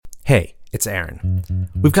Hey, it's Aaron.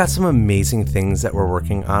 We've got some amazing things that we're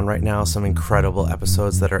working on right now, some incredible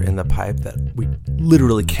episodes that are in the pipe that we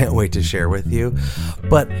literally can't wait to share with you.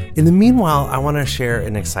 But in the meanwhile, I want to share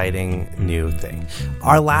an exciting new thing.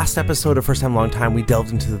 Our last episode of First Time Long Time, we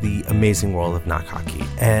delved into the amazing world of knock hockey,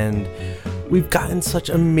 and we've gotten such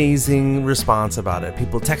amazing response about it.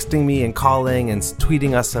 People texting me and calling and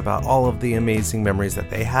tweeting us about all of the amazing memories that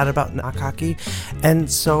they had about knock hockey.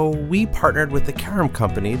 And so we partnered with the Carom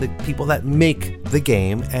Company, the people that make the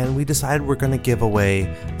game, and we decided we're going to give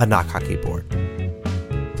away a knock hockey board.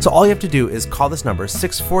 So all you have to do is call this number,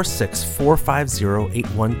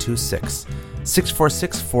 646-450-8126.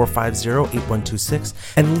 646-450-8126,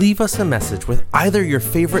 and leave us a message with either your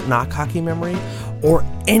favorite knock hockey memory or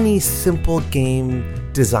any simple game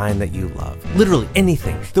design that you love. Literally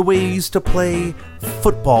anything. The way you used to play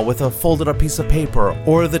football with a folded up piece of paper,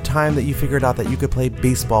 or the time that you figured out that you could play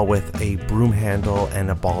baseball with a broom handle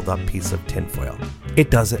and a balled up piece of tinfoil.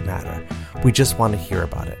 It doesn't matter. We just want to hear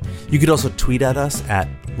about it. You could also tweet at us at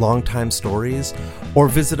Longtime Stories, or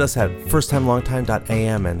visit us at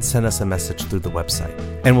firsttimelongtime.am and send us a message through the website,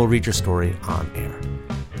 and we'll read your story on air.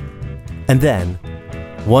 And then,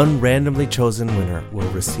 one randomly chosen winner will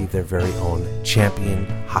receive their very own champion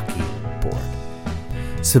hockey board.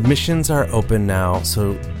 Submissions are open now,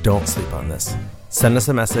 so don't sleep on this. Send us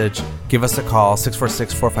a message, give us a call,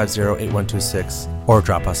 646-450-8126, or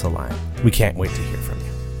drop us a line. We can't wait to hear from you.